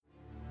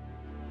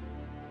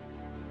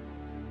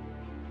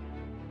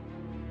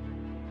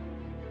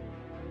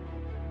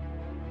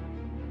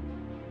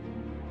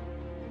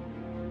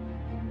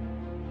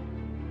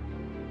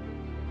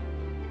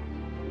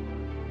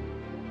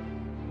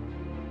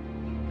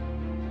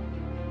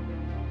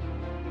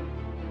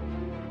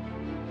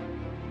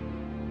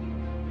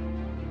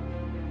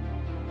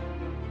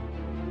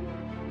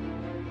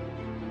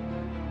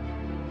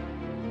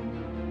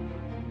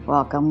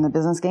Welcome to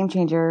Business Game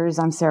Changers.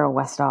 I'm Sarah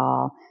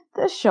Westall.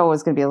 This show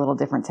is going to be a little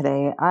different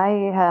today.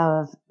 I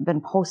have been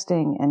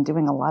posting and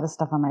doing a lot of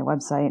stuff on my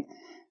website,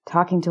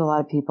 talking to a lot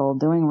of people,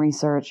 doing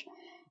research,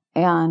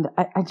 and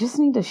I just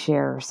need to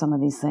share some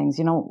of these things.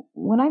 You know,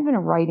 when I've been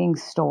writing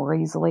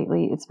stories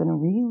lately, it's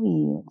been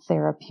really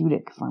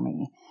therapeutic for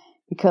me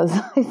because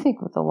I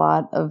think with a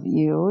lot of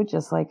you,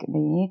 just like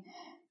me,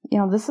 you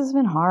know, this has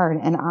been hard,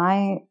 and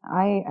I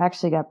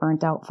actually got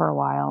burnt out for a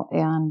while,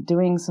 and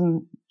doing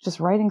some just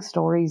writing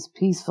stories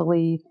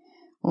peacefully,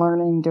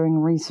 learning, doing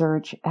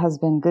research has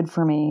been good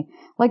for me.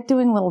 Like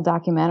doing little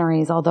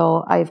documentaries,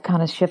 although I've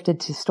kind of shifted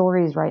to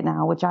stories right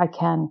now, which I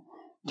can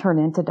turn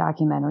into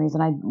documentaries,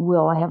 and I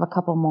will. I have a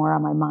couple more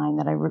on my mind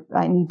that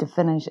I need to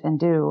finish and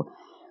do,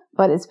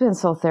 but it's been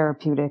so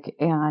therapeutic,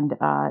 and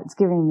it's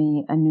giving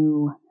me a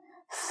new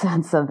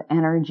sense of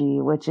energy,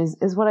 which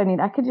is what I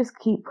need. I could just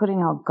keep putting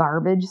out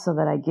garbage so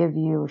that I give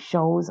you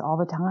shows all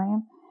the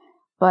time,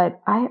 but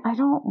I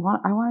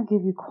want to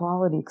give you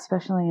quality,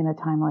 especially in a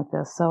time like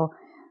this. So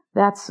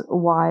that's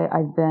why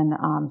I've been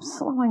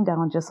slowing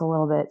down just a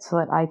little bit so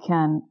that I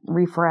can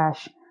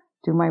refresh,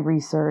 do my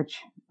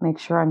research, make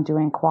sure I'm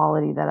doing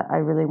quality that I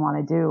really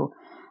want to do.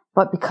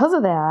 But because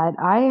of that,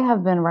 I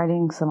have been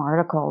writing some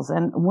articles,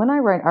 and when I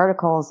write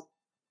articles,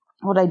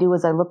 what I do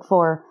is I look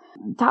for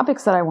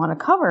topics that I want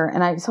to cover,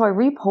 and I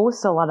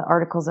repost a lot of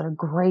articles that are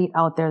great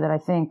out there that I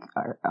think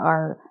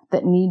are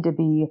that need to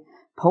be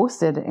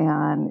posted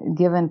and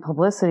given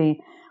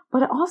publicity.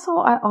 But also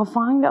I'll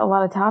find a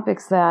lot of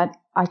topics that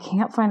I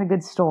can't find a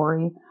good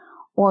story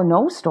or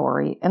no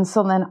story, and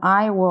so then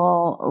I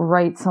will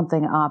write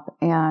something up.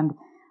 And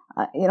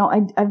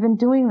I've been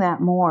doing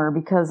that more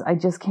because I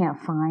just can't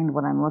find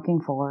what I'm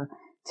looking for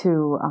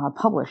to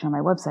publish on my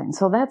website, and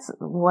so that's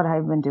what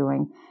I've been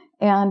doing.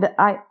 And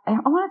I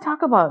want to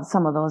talk about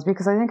some of those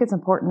because I think it's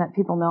important that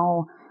people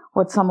know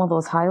what some of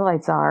those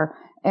highlights are.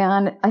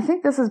 And I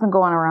think this has been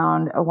going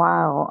around a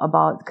while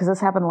because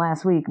this happened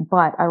last week,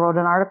 but I wrote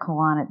an article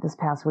on it this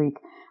past week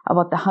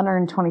about the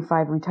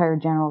 125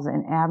 retired generals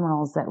and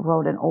admirals that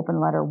wrote an open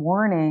letter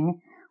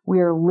warning we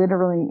are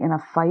literally in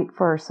a fight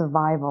for our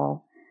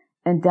survival,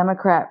 and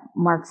Democrat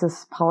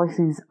Marxist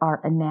policies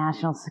are a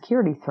national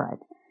security threat.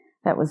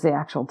 That was the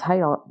actual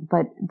title,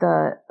 but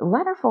the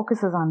letter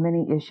focuses on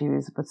many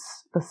issues, but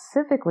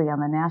specifically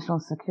on the national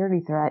security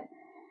threat.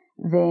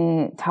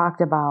 They talked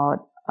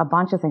about a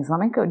bunch of things. Let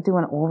me go do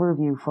an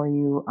overview for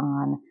you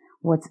on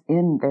what's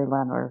in their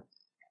letter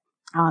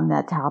on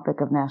that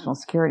topic of national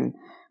security.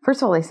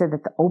 First of all, they said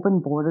that the open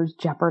borders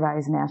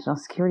jeopardize national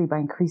security by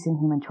increasing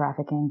human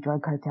trafficking,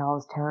 drug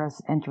cartels,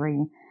 terrorist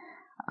entry,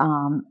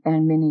 and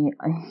many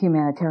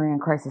humanitarian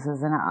crises.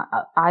 And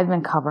I've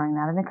been covering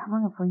that. I've been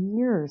covering it for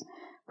years.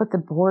 But the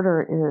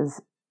border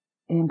is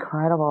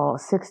incredible.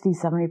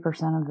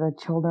 60-70% of the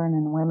children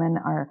and women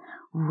are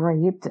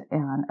raped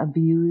and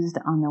abused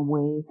on their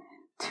way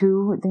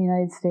to the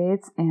United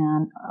States,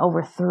 and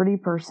over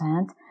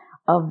 30%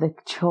 of the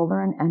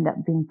children end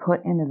up being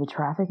put into the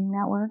trafficking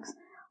networks.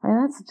 I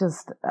mean, that's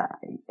just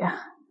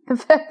the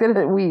fact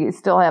that we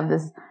still have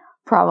this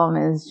problem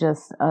is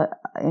just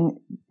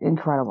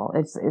incredible.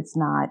 It's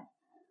not.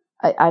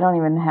 I don't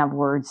even have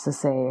words to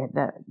say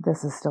that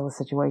this is still a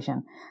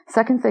situation.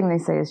 Second thing they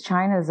say is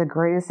China is the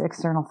greatest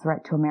external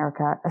threat to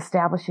America.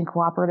 Establishing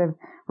cooperative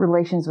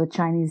relations with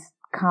Chinese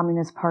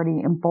Communist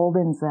Party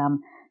emboldens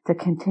them to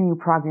continue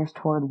progress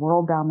toward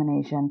world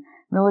domination,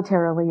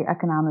 militarily,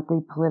 economically,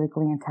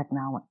 politically, and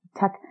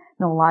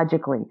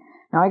technologically.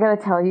 Now, I got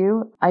to tell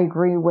you, I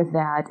agree with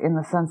that in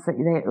the sense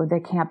that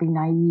they can't be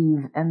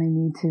naive, and they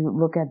need to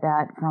look at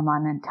that from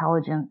an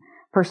intelligent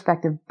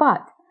perspective.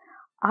 But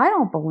I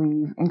don't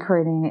believe in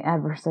creating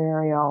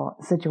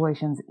adversarial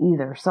situations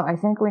either. So I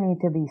think we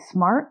need to be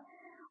smart.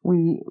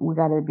 We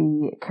got to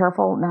be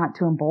careful not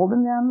to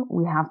embolden them.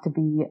 We have to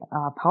be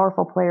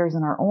powerful players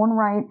in our own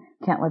right.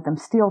 Can't let them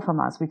steal from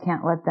us. We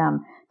can't let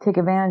them take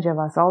advantage of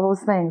us, all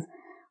those things.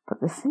 But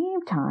at the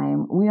same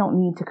time, we don't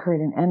need to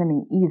create an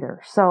enemy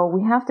either. So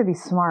we have to be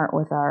smart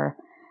with our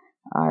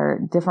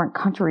different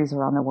countries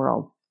around the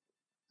world.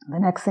 The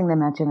next thing they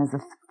mention is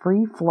the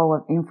free flow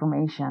of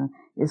information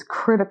is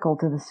critical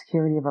to the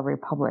security of a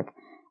republic,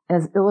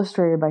 as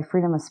illustrated by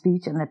freedom of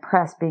speech and the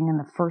press being in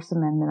the First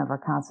Amendment of our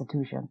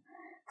Constitution.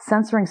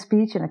 Censoring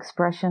speech and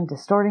expression,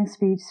 distorting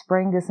speech,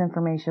 spreading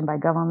disinformation by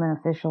government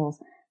officials,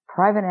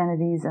 private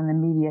entities, and the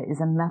media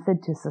is a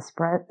method to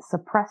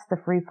suppress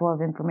the free flow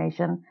of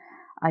information,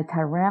 a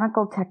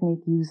tyrannical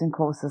technique used in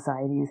closed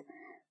societies.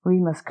 We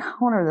must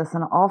counter this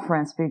on all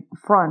fronts,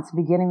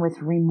 beginning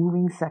with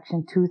removing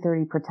Section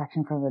 230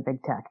 protection from the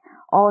big tech.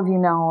 All of you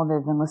know that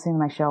have been listening to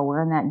my show.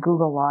 We're in that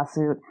Google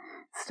lawsuit.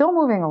 Still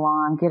moving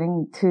along,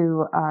 getting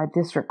to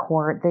district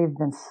court. They've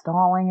been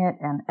stalling it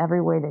in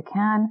every way they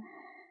can.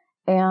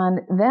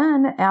 And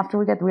then after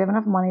we have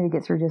enough money to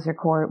get through district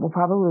court, we'll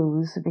probably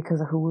lose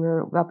because of who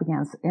we're up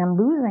against. And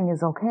losing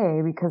is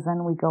okay because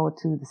then we go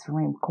to the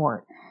Supreme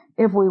Court.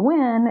 If we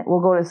win,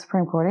 we'll go to the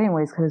Supreme Court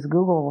anyways because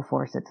Google will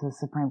force it to the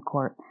Supreme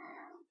Court.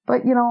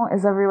 But,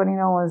 as everybody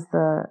knows,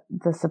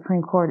 the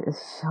Supreme Court is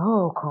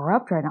so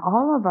corrupt right now.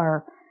 All of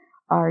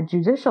our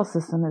judicial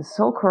system is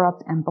so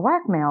corrupt and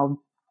blackmailed.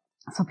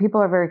 So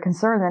people are very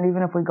concerned that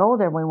even if we go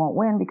there, we won't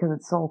win because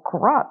it's so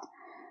corrupt.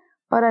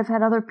 But I've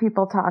had other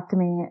people talk to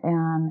me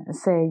and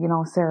say,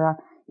 Sarah,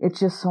 it's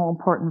just so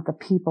important that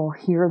the people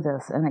hear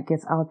this and it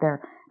gets out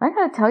there. And I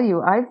got to tell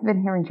you, I've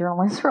been hearing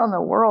journalists around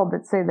the world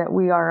that say that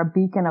we are a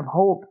beacon of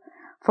hope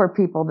for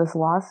people, this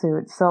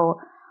lawsuit. So,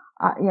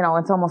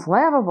 it's almost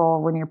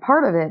laughable when you're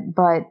part of it,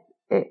 but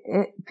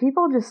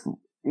people just,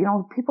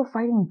 people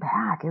fighting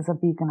back is a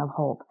beacon of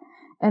hope.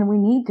 And we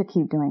need to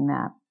keep doing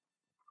that.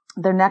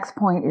 Their next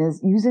point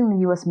is using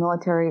the U.S.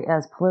 military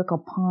as political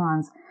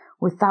pawns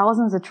with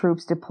thousands of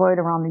troops deployed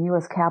around the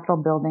U.S. Capitol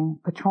building,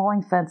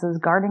 patrolling fences,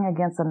 guarding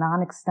against a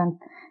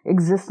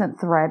non-existent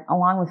threat,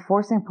 along with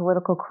forcing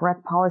political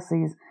correct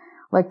policies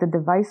like the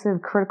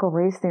divisive critical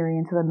race theory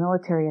into the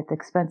military at the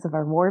expense of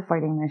our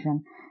warfighting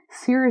mission,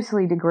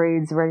 seriously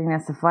degrades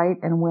readiness to fight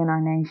and win our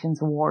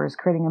nation's wars,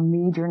 creating a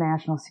major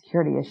national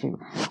security issue.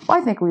 Well,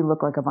 I think we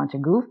look like a bunch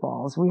of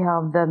goofballs. We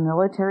have the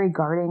military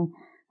guarding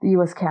the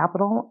U.S.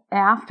 Capitol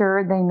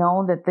after they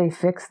know that they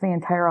fixed the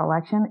entire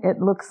election. It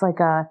looks like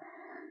a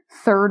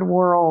third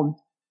world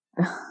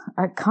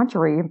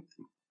country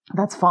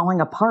that's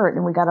falling apart,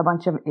 and we got a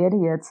bunch of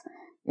idiots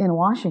in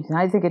Washington.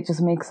 I think it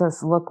just makes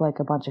us look like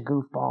a bunch of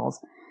goofballs.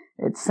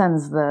 It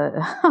sends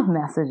the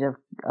message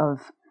of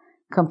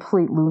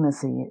complete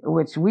lunacy,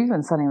 which we've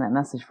been sending that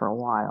message for a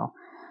while.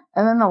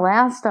 And then the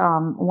last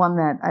one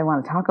that I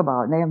want to talk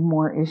about, and they have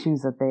more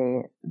issues that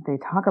they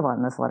talk about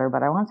in this letter,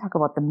 but I want to talk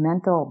about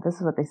this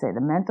is what they say,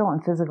 the mental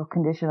and physical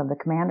condition of the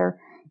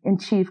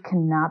commander-in-chief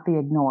cannot be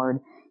ignored.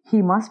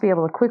 He must be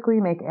able to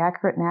quickly make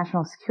accurate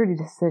national security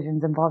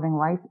decisions involving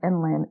life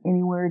and limb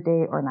anywhere,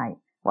 day or night.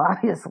 Well,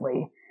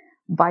 obviously,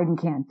 Biden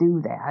can't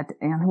do that,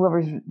 and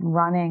whoever's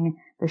running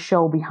the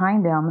show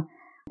behind him,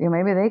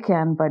 maybe they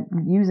can, but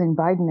using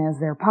Biden as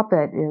their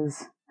puppet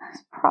is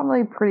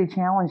probably pretty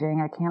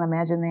challenging. I can't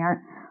imagine they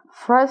aren't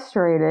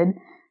frustrated,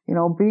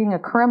 being a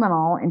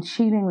criminal and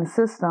cheating the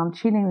system,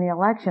 cheating the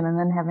election, and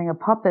then having a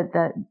puppet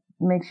that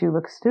makes you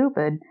look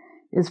stupid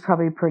is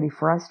probably pretty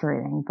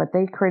frustrating. But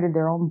they created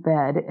their own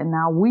bed, and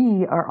now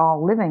we are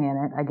all living in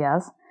it, I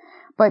guess.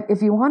 But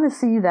if you want to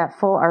see that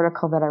full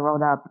article that I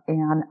wrote up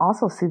and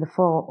also see the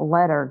full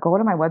letter, go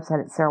to my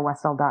website at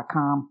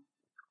sarahwestall.com,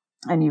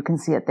 and you can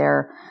see it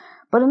there.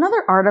 But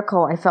another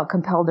article I felt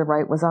compelled to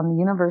write was on the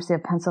University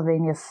of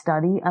Pennsylvania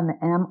study on the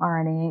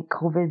mRNA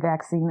COVID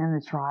vaccine and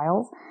the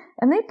trials.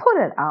 And they put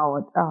it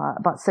out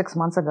about 6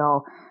 months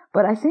ago.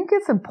 But I think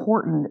it's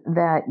important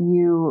that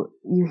you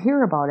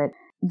hear about it.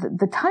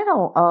 The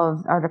title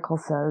of the article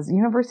says,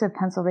 University of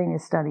Pennsylvania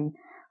study,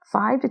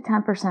 5 to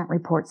 10%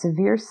 report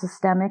severe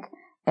systemic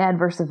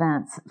adverse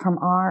events from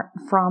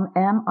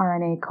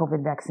mRNA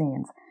COVID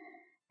vaccines.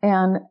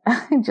 And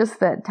just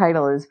that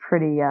title is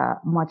pretty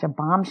much a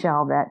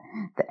bombshell that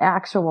the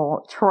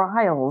actual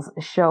trials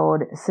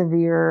showed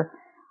severe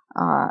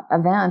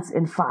events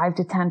in 5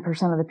 to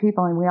 10% of the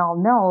people. And we all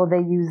know they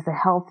use the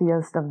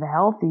healthiest of the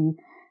healthy,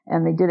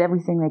 and they did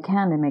everything they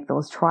can to make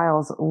those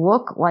trials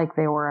look like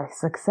they were a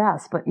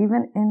success. But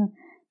even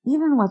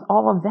with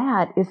all of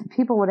that, if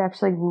people would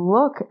actually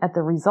look at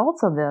the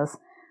results of this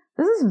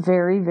is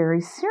very,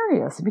 very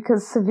serious,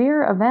 because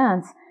severe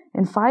events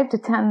in 5 to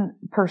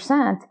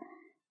 10%,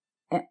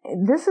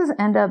 this is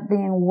end up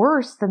being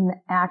worse than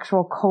the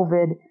actual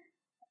COVID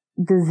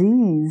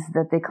disease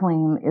that they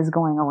claim is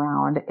going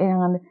around.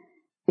 And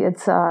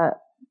it's,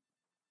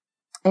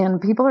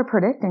 and people are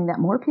predicting that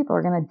more people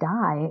are going to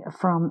die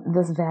from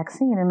this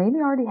vaccine, and maybe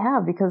already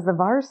have, because the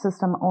VAERS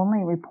system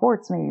only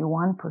reports maybe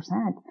 1%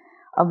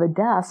 of the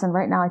deaths. And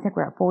right now I think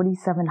we're at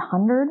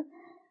 4,700.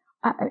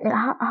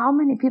 How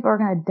many people are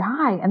going to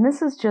die? And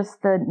this is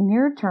just the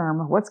near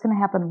term, what's going to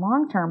happen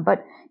long term.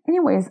 But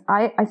anyways,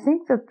 I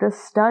think that this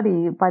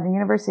study by the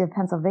University of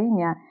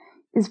Pennsylvania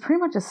is pretty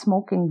much a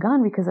smoking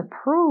gun, because it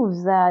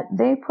proves that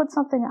they put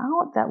something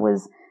out that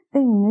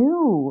they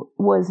knew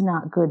was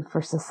not good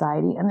for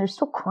society, and they're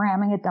still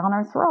cramming it down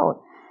our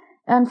throat.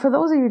 And for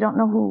those of you who don't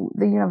know who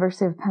the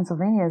University of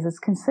Pennsylvania is, it's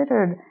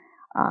considered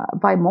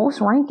by most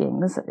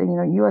rankings,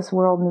 U.S.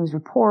 World News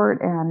Report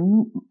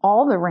and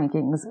all the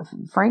rankings,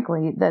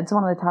 frankly, that's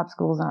one of the top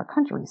schools in our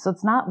country. So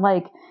it's not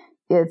like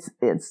it's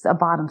a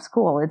bottom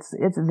school. It's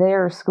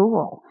their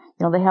school.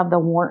 They have the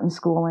Wharton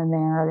School in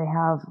there. They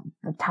have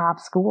the top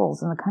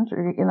schools in the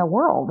country, in the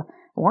world.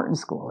 Wharton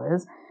School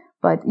is.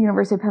 But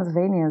University of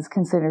Pennsylvania is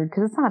considered,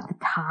 because it's not the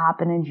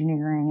top in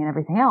engineering and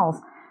everything else,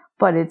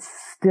 but it's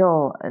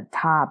still a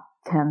top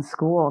 10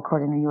 school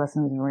according to U.S.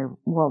 News and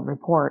World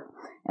Report.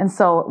 And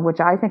so, which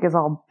I think is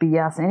all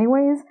BS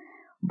anyways,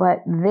 but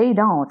they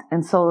don't.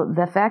 And so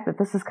the fact that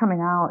this is coming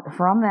out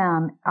from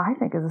them, I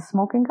think, is a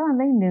smoking gun.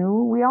 They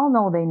knew. We all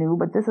know they knew,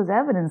 but this is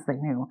evidence they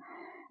knew.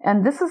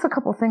 And this is a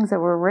couple things that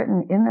were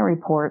written in the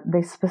report.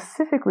 They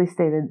specifically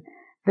stated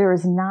there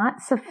is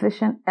not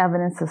sufficient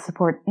evidence to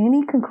support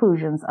any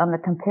conclusions on the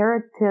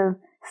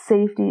comparative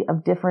safety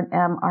of different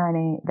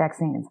mRNA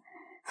vaccines.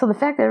 So the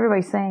fact that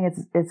everybody's saying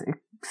it's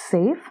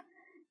safe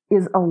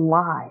is a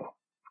lie.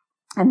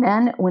 And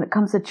then when it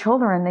comes to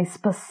children, they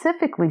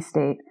specifically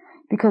state,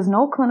 because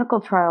no clinical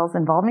trials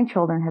involving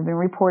children have been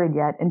reported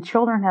yet, and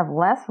children have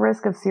less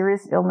risk of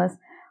serious illness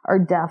or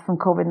death from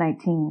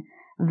COVID-19,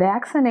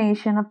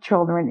 vaccination of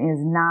children is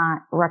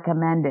not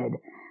recommended.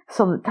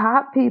 So the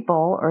top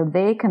people, or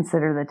they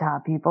consider the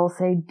top people,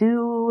 say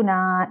do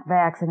not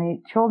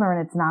vaccinate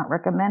children. It's not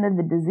recommended.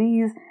 The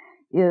disease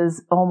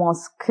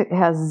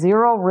has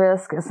zero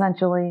risk,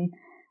 essentially.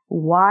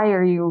 Why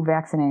are you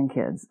vaccinating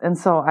kids? And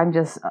so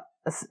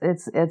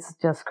it's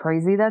just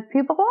crazy that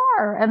people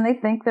are, and they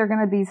think they're going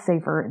to be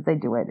safer if they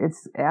do it.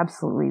 It's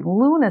absolutely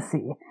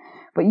lunacy.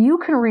 But you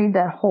can read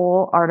that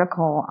whole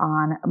article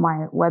on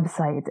my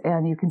website,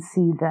 and you can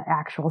see the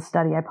actual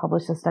study. I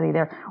published a study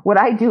there. What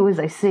I do is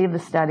I save the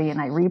study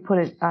and I re-put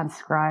it on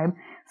Scribe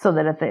so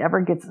that if it ever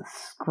gets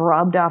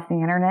scrubbed off the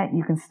internet,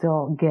 you can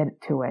still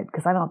get to it,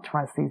 because I don't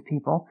trust these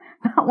people.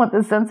 Not with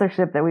the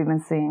censorship that we've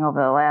been seeing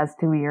over the last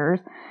 2 years.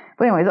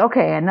 But anyways,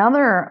 okay,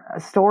 another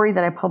story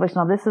that I published.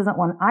 Now, this isn't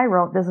one I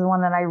wrote. This is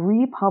one that I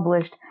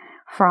republished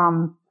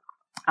from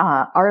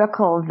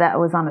article that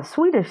was on a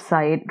Swedish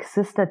site,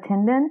 Sista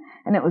Tiden,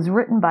 and it was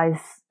written by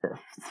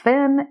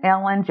Sven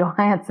Allen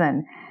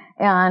Johansson,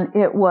 and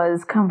it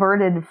was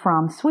converted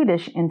from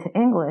Swedish into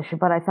English,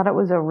 but I thought it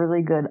was a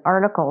really good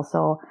article,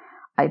 so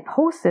I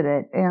posted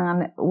it.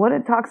 And what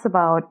it talks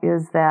about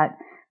is that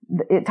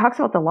it talks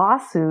about the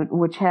lawsuit,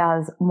 which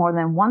has more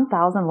than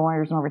 1,000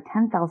 lawyers and over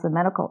 10,000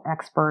 medical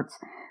experts,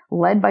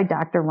 led by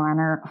Dr.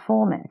 Rainer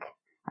Fulmick.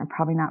 I'm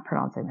probably not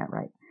pronouncing that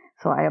right,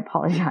 so I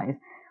apologize.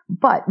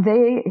 But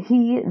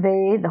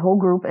the whole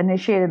group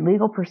initiated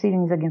legal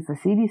proceedings against the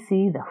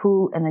CDC, the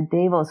WHO, and the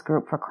Davos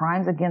Group for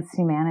crimes against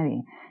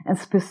humanity. And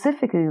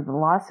specifically, the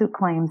lawsuit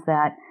claims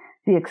that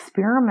the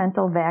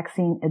experimental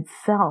vaccine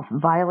itself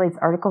violates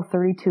Article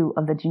 32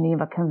 of the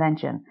Geneva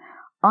Convention.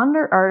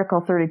 Under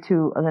Article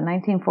 32 of the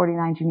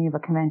 1949 Geneva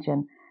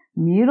Convention,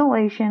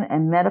 mutilation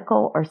and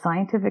medical or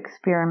scientific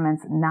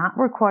experiments not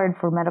required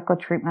for medical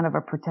treatment of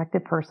a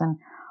protected person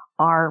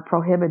are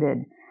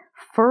prohibited.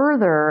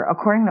 Further,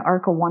 according to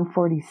Article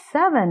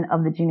 147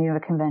 of the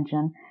Geneva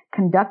Convention,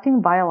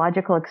 conducting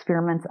biological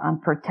experiments on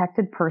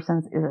protected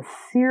persons is a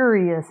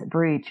serious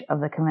breach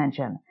of the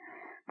convention.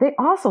 They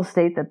also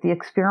state that the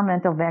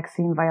experimental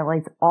vaccine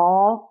violates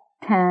all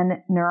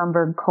 10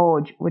 Nuremberg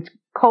codes,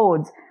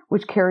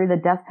 which carry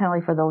the death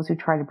penalty for those who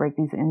try to break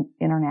these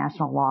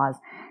international laws.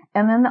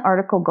 And then the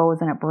article goes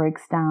and it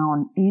breaks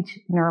down each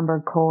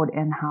Nuremberg code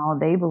and how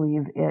they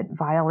believe it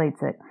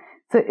violates it.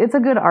 So it's a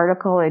good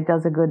article. It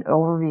does a good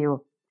overview.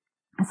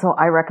 So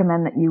I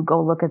recommend that you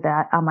go look at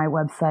that on my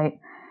website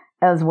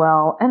as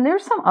well. And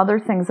there's some other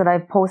things that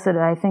I've posted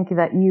that I think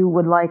that you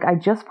would like. I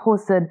just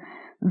posted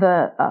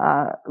the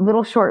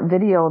little short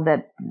video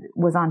that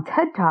was on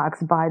TED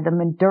Talks by the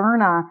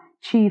Moderna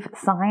chief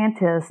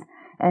scientist,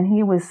 and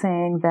he was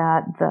saying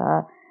that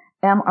the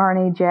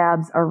mRNA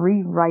jabs are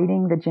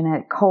rewriting the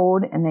genetic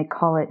code, and they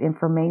call it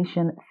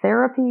information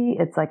therapy.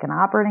 It's like an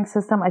operating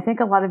system. I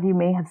think a lot of you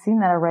may have seen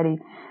that already.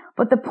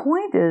 But the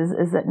point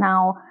is that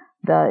now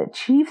the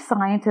chief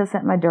scientist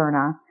at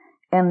Moderna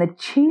and the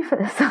chief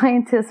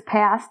scientist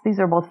past, these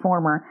are both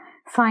former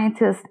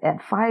scientists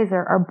at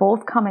Pfizer, are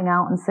both coming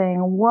out and saying,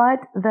 what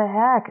the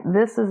heck?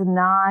 This is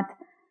not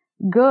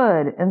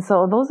good. And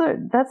so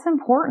that's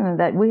important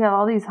that we have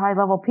all these high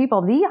level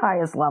people, the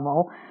highest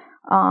level,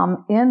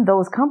 in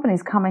those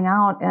companies coming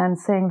out and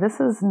saying this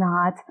is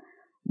not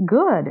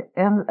good.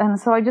 And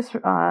so I just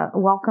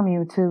welcome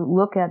you to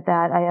look at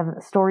that. I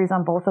have stories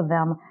on both of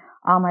them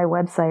on my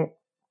website.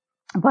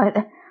 But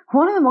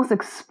one of the most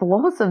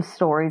explosive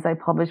stories I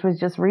published was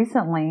just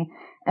recently,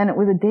 and it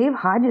was a Dave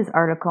Hodges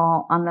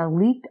article on the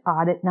leaked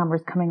audit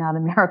numbers coming out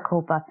of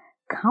Maricopa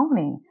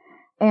County.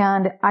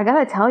 And I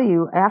got to tell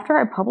you, after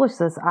I published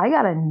this, I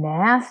got a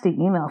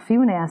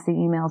few nasty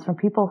emails from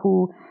people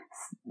who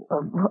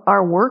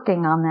are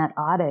working on that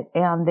audit,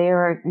 and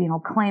they're,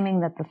 claiming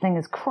that the thing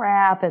is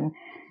crap and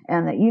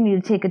that you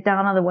need to take it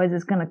down, otherwise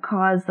it's going to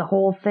cause the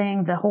whole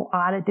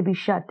audit to be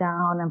shut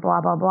down and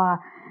blah, blah, blah.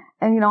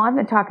 And, I've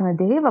been talking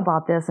to Dave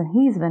about this, and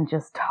he's been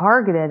just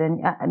targeted,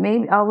 and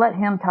maybe I'll let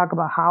him talk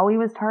about how he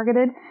was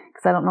targeted,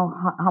 because I don't know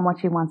how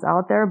much he wants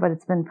out there, but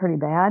it's been pretty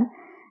bad.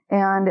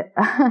 And,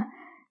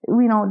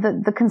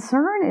 the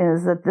concern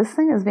is that this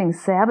thing is being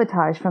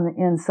sabotaged from the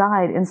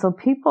inside. And so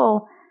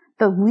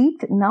the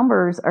leaked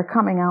numbers are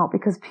coming out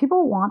because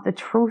people want the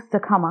truth to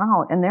come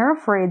out, and they're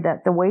afraid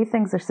that the way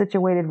things are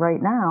situated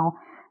right now,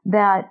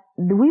 that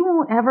we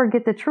won't ever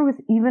get the truth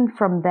even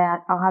from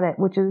that audit,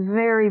 which is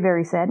very,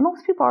 very sad.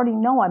 Most people already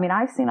know. I mean,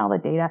 I've seen all the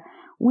data.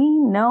 We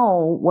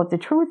know what the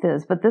truth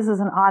is, but this is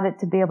an audit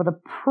to be able to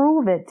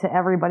prove it to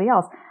everybody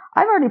else.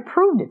 I've already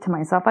proved it to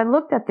myself. I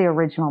looked at the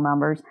original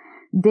numbers.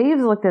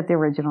 Dave's looked at the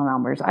original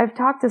numbers. I've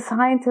talked to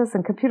scientists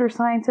and computer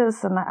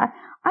scientists, and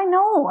I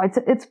know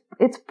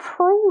it's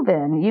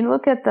proven. You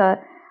look at the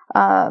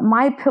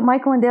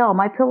Mike Lindell,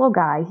 my pillow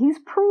guy, he's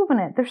proven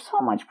it. There's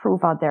so much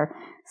proof out there.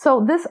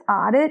 So this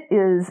audit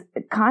is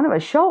kind of a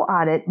show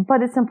audit,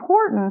 but it's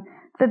important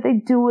that they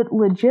do it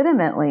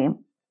legitimately.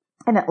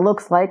 And it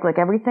looks like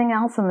everything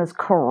else in this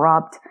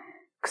corrupt,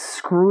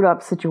 screwed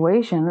up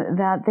situation,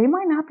 that they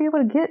might not be able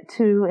to get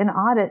to an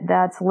audit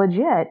that's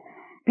legit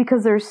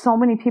because there's so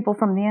many people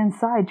from the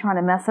inside trying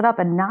to mess it up,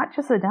 and not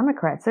just the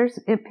Democrats. There's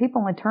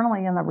people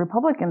internally on the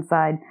Republican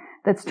side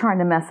that's trying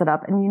to mess it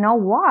up. And you know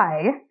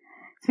why?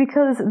 It's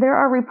because there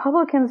are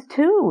Republicans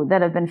too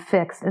that have been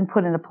fixed and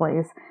put into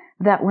place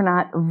that were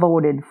not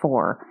voted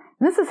for.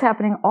 And this is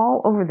happening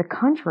all over the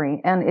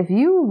country. And if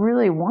you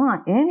really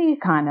want any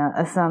kind of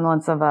a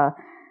semblance of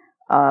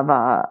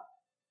a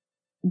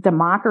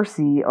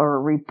democracy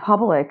or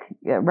republic,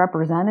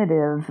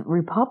 representative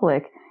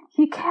republic,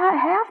 you can't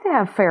have to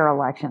have fair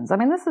elections. I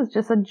mean, this is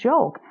just a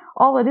joke.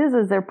 All it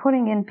is they're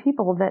putting in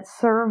people that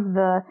serve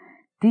the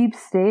deep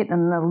state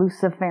and the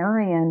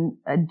Luciferian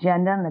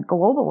agenda and the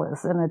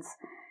globalists. And it's,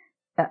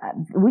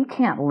 we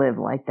can't live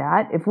like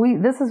that.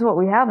 This is what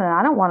we have, and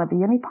I don't want to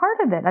be any part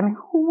of it. I mean,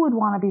 who would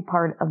want to be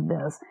part of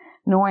this,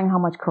 knowing how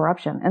much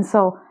corruption? And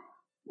so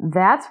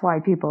that's why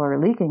people are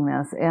leaking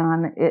this.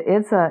 And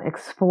it's an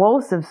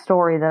explosive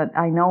story that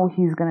I know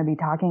he's going to be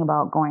talking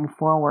about going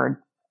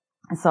forward.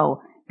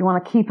 So you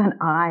want to keep an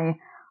eye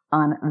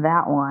on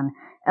that one.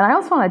 And I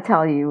also want to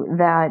tell you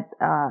that,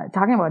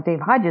 talking about Dave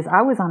Hodges,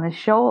 I was on his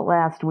show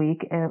last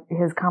week,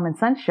 his Common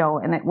Sense show,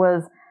 and it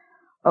was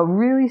a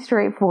really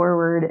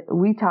straightforward,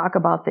 we talk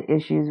about the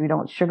issues, we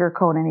don't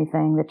sugarcoat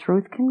anything. The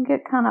truth can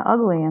get kind of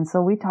ugly, and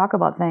so we talk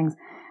about things.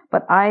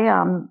 But I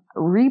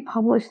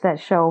republished that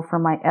show for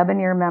my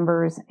Ebonier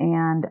members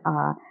and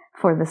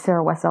for the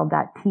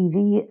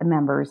SarahWestall.tv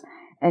members.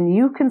 And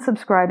you can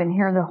subscribe and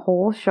hear the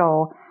whole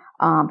show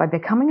by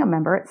becoming a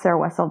member at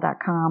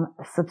SarahWestall.com.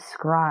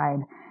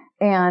 Subscribe.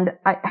 And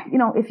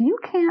if you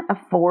can't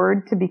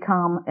afford to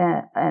become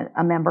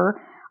a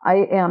member,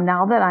 I am,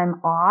 now that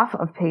I'm off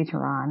of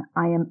Patreon,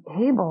 I am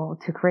able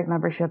to create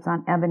memberships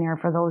on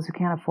Ebonier for those who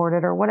can't afford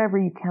it, or whatever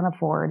you can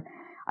afford.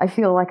 I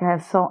feel like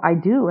I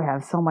do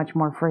have so much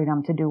more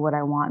freedom to do what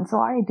I want. And so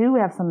I do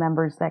have some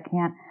members that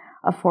can't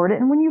afford it.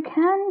 And when you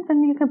can,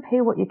 then you can pay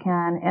what you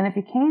can. And if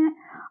you can't,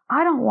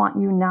 I don't want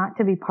you not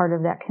to be part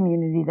of that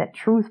community, that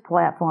truth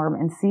platform,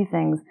 and see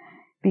things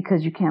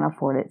because you can't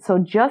afford it. So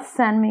just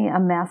send me a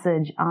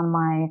message on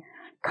my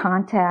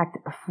contact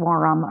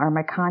forum or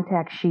my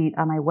contact sheet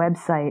on my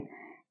website,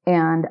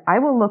 and I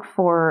will look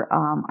for,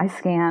 I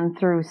scan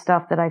through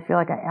stuff that I feel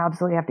like I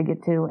absolutely have to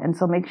get to. And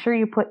so make sure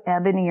you put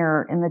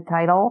Ebonier in the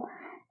title,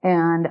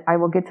 and I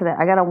will get to that.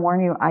 I got to warn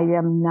you, I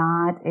am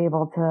not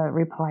able to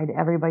reply to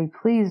everybody.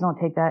 Please don't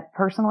take that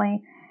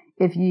personally.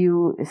 If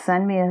you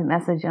send me a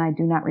message and I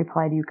do not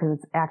reply to you, because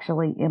it's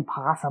actually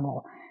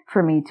impossible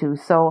for me to.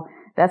 So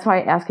that's why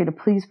I ask you to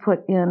please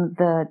put in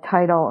the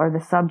title or the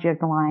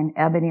subject line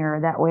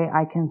Ebonier. That way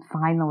I can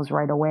find those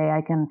right away.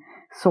 I can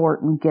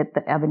sort and get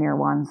the Ebonier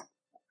ones.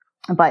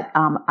 But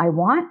I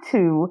want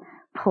to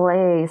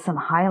play some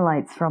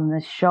highlights from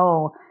this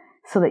show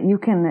so that you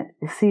can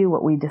see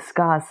what we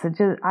discussed.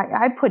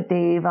 I put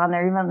Dave on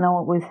there, even though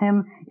it was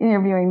him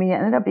interviewing me. It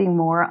ended up being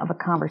more of a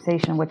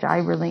conversation, which I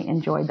really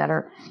enjoyed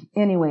better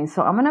anyway.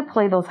 So I'm going to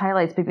play those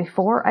highlights. But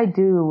before I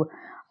do,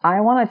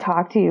 I want to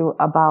talk to you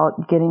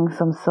about getting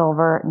some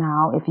silver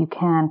now if you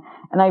can.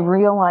 And I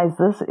realize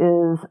this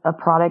is a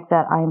product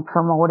that I'm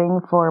promoting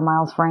for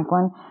Miles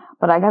Franklin,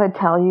 but I got to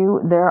tell you,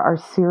 there are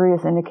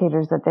serious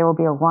indicators that there will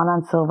be a run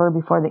on silver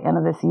before the end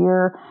of this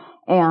year.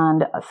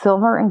 And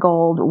silver and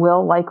gold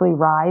will likely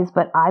rise,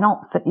 but I don't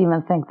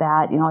even think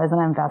that, as an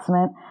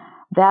investment,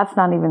 that's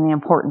not even the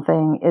important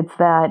thing. It's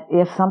that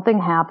if something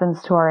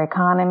happens to our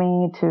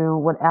economy, to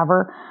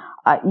whatever,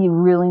 you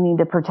really need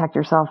to protect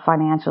yourself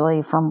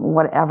financially from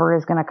whatever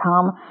is going to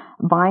come.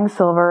 Buying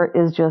silver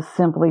is just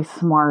simply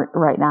smart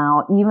right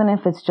now, even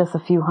if it's just a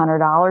few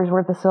 $100s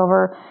worth of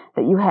silver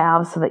that you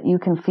have so that you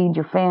can feed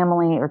your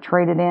family or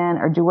trade it in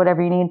or do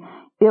whatever you need.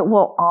 It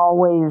will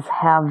always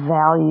have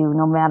value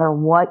no matter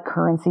what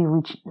currency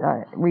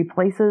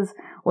replaces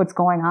what's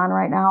going on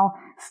right now.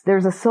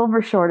 There's a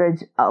silver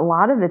shortage. A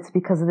lot of it's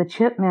because of the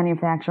chip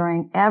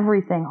manufacturing.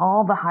 Everything,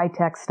 all the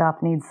high-tech stuff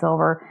needs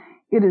silver.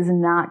 It is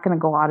not going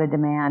to go out of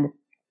demand.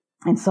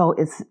 And so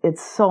it's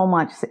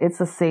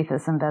the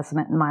safest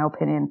investment, in my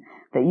opinion,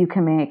 that you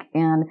can make.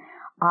 And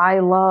I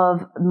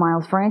love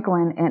Miles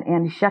Franklin and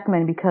Andy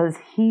Schectman because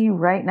he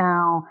right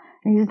now,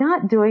 he's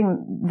not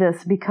doing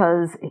this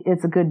because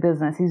it's a good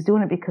business. He's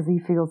doing it because he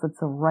feels it's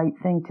the right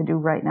thing to do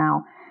right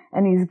now.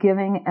 And he's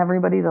giving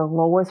everybody the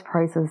lowest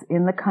prices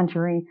in the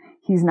country.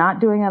 He's not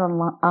doing it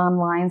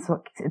online,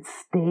 so it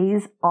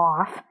stays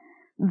off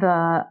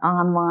the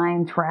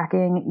online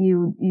tracking.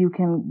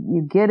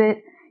 You get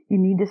it. You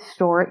need to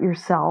store it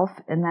yourself,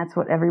 and that's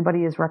what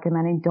everybody is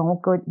recommending.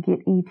 Don't go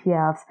get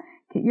ETFs.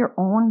 Get your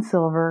own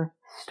silver,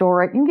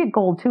 store it. You can get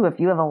gold too. If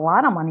you have a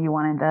lot of money you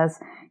want to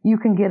invest, you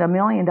can get $1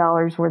 million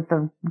worth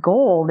of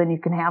gold, and you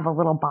can have a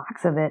little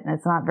box of it, and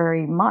it's not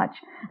very much.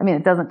 I mean,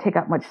 it doesn't take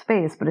up much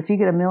space, but if you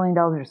get $1 million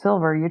of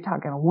silver, you're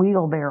talking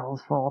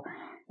wheelbarrows full,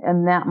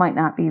 and that might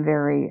not be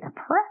very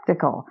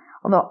practical.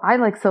 Although I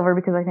like silver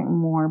because I think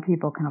more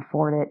people can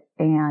afford it,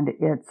 and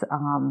it's,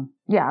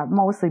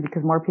 mostly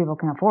because more people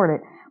can afford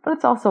it, but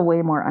it's also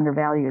way more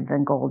undervalued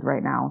than gold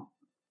right now.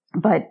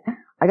 But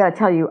I got to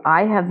tell you,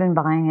 I have been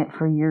buying it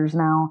for years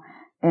now,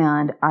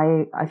 and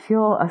I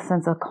feel a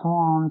sense of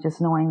calm just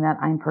knowing that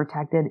I'm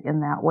protected in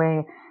that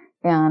way.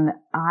 And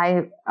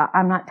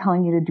I'm not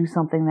telling you to do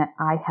something that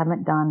I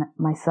haven't done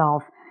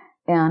myself.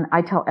 And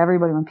I tell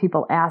everybody when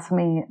people ask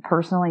me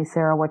personally,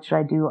 Sarah, what should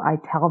I do? I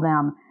tell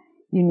them,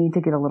 you need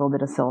to get a little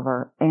bit of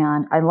silver.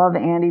 And I love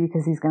Andy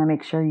because he's going to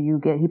make sure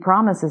he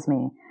promises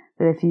me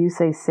that if you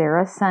say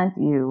Sarah sent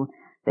you,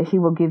 that he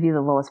will give you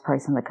the lowest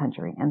price in the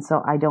country. And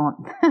so I don't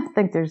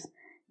think there's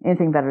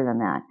anything better than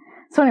that.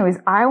 So anyways,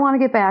 I want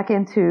to get back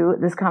into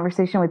this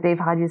conversation with Dave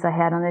Hodges I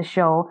had on this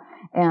show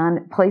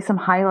and play some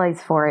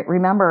highlights for it.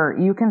 Remember,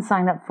 you can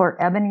sign up for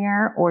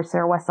Ebonier or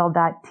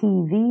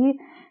sarahwestall.tv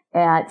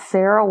at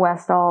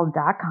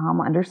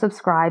sarahwestall.com under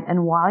subscribe.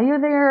 And while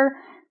you're there,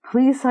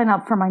 please sign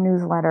up for my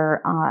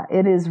newsletter.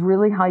 It is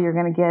really how you're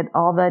going to get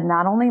all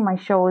not only my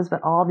shows,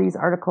 but all these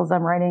articles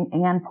I'm writing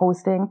and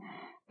posting.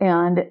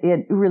 And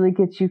it really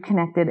gets you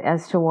connected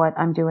as to what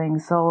I'm doing.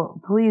 So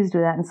please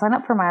do that and sign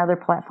up for my other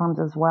platforms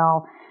as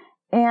well.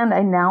 And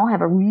I now have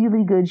a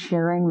really good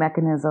sharing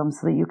mechanism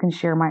so that you can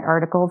share my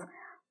articles.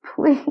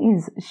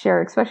 Please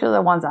share, especially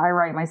the ones I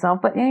write myself.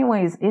 But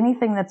anyways,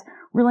 anything that's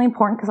really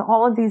important, because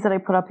all of these that I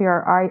put up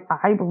here,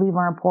 I believe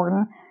are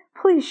important.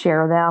 Please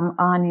share them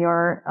on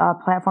your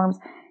platforms.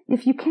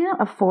 If you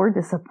can't afford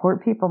to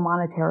support people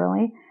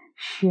monetarily,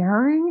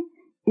 sharing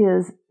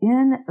is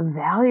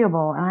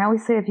invaluable. And I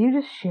always say, if you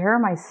just share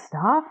my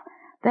stuff,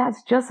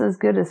 that's just as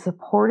good as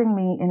supporting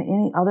me in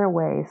any other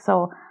way.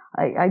 So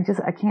I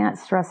can't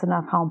stress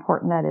enough how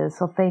important that is.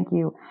 So thank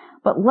you.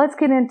 But let's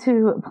get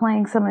into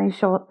playing some of these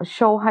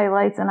show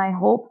highlights, and I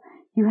hope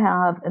you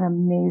have an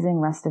amazing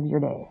rest of your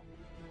day.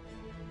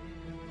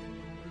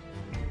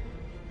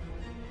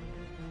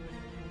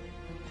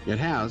 It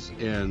has,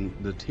 and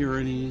the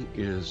tyranny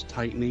is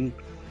tightening.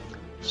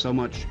 So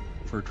much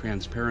for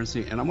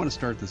transparency. And I want to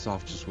start this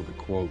off just with a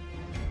quote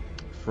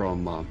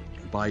from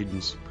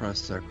Biden's press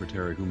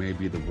secretary, who may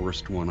be the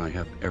worst one I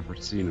have ever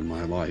seen in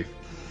my life.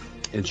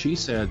 And she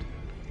said,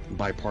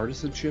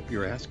 bipartisanship,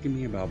 you're asking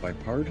me about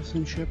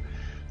bipartisanship?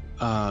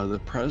 The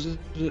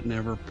president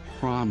never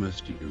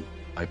promised you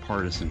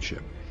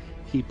bipartisanship.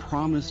 He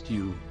promised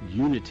you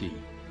unity,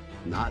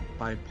 not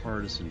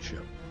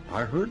bipartisanship.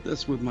 I heard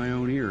this with my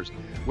own ears.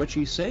 What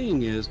she's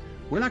saying is,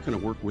 we're not going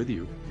to work with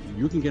you.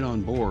 You can get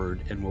on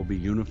board and we'll be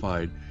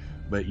unified,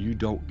 but you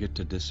don't get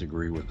to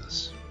disagree with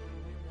us.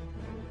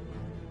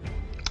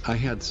 I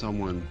had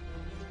someone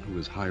who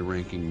was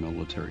high-ranking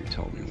military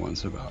tell me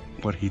once about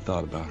what he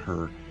thought about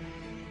her.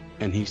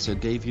 And he said,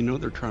 Dave, you know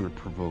they're trying to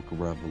provoke a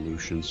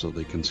revolution so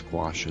they can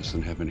squash us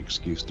and have an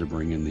excuse to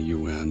bring in the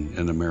UN,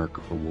 and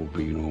America will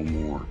be no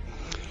more.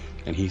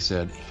 And he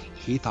said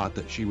he thought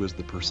that she was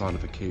the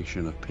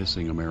personification of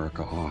pissing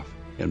America off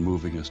and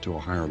moving us to a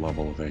higher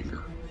level of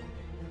anger.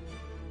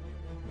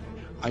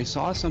 I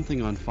saw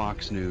something on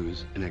Fox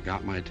News and it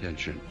got my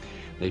attention.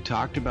 They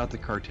talked about the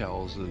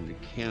cartels and the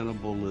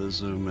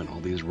cannibalism and all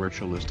these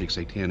ritualistic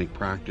satanic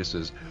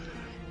practices.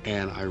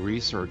 And I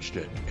researched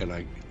it, and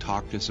I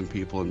talked to some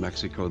people in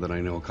Mexico that I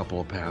know, a couple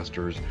of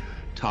pastors,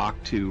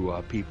 talked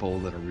to people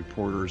that are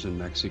reporters in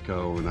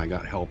Mexico, and I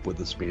got help with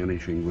the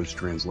Spanish-English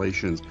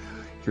translations.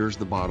 Here's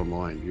the bottom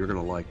line. You're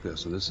going to like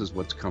this, and this is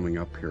what's coming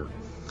up here.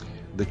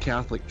 The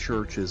Catholic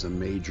Church is a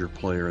major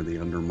player in the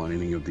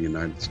undermining of the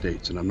United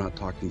States, and I'm not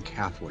talking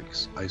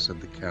Catholics. I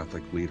said the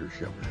Catholic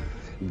leadership.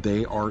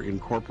 They are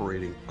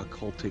incorporating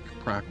occultic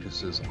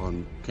practices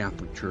on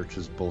Catholic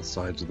churches, both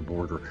sides of the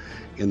border.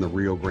 In the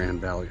Rio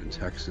Grande Valley in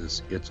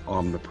Texas, it's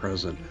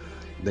omnipresent.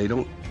 They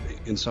don't,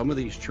 in some of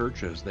these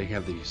churches, they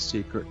have these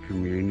secret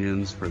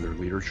communions for their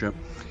leadership,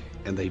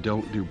 and they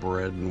don't do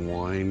bread and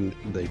wine,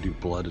 they do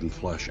blood and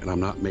flesh. And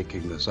I'm not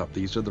making this up.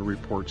 These are the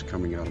reports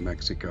coming out of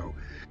Mexico.